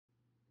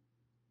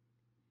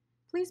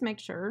Please make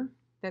sure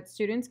that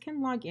students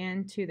can log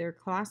in to their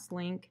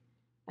Classlink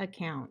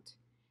account.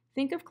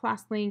 Think of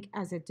Classlink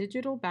as a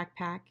digital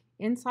backpack.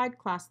 Inside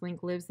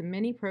Classlink lives the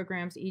many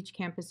programs each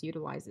campus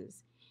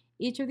utilizes.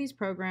 Each of these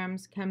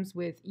programs comes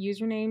with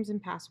usernames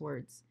and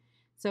passwords.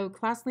 So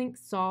Classlink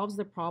solves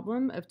the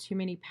problem of too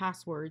many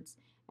passwords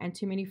and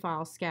too many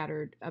files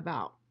scattered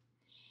about.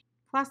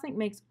 Classlink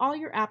makes all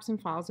your apps and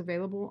files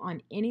available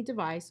on any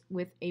device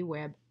with a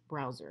web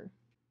browser.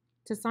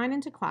 To sign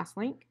into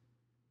Classlink,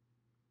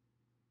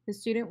 the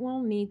student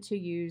will need to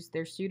use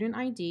their student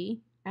ID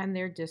and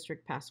their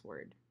district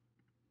password.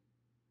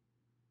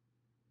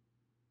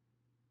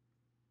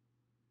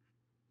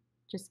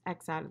 Just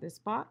X out of this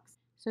box.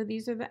 So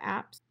these are the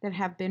apps that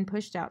have been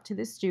pushed out to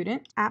the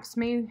student. Apps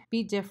may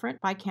be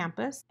different by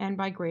campus and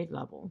by grade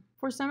level.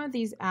 For some of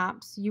these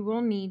apps, you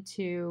will need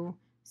to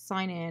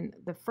sign in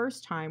the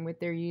first time with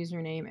their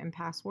username and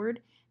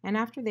password. And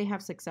after they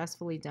have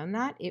successfully done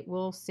that, it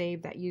will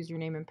save that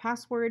username and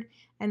password,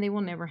 and they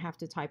will never have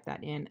to type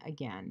that in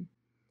again.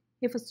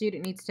 If a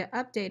student needs to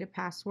update a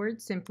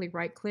password, simply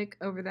right-click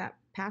over that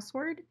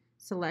password,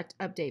 select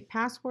Update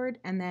Password,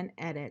 and then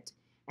Edit.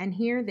 And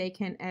here they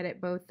can edit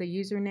both the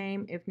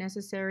username, if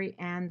necessary,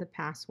 and the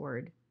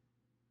password.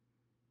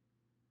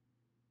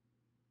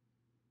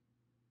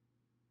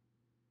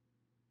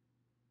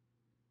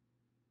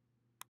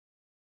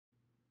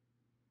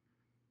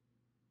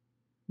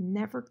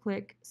 Never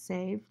click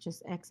Save,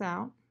 just X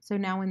out. So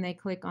now when they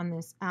click on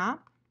this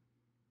app,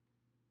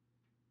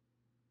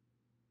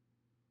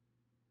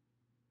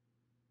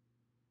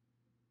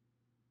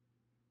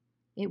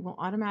 it will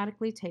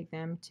automatically take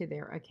them to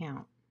their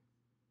account.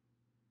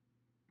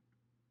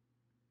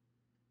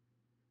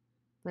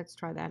 Let's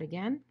try that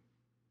again.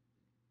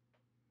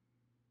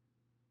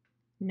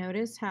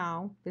 Notice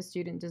how the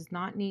student does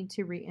not need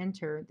to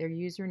re-enter their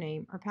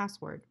username or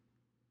password.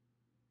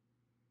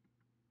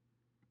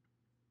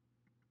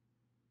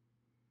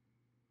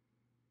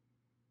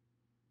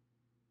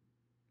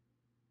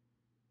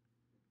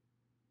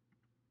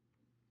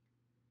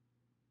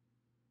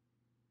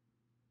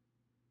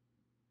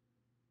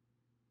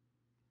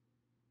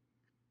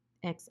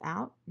 X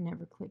out,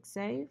 never click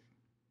Save.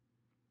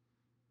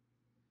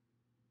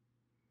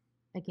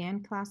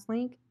 Again,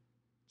 Classlink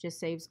just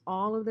saves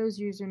all of those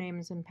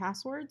usernames and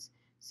passwords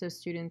so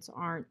students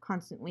aren't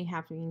constantly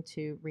having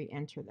to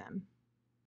re-enter them.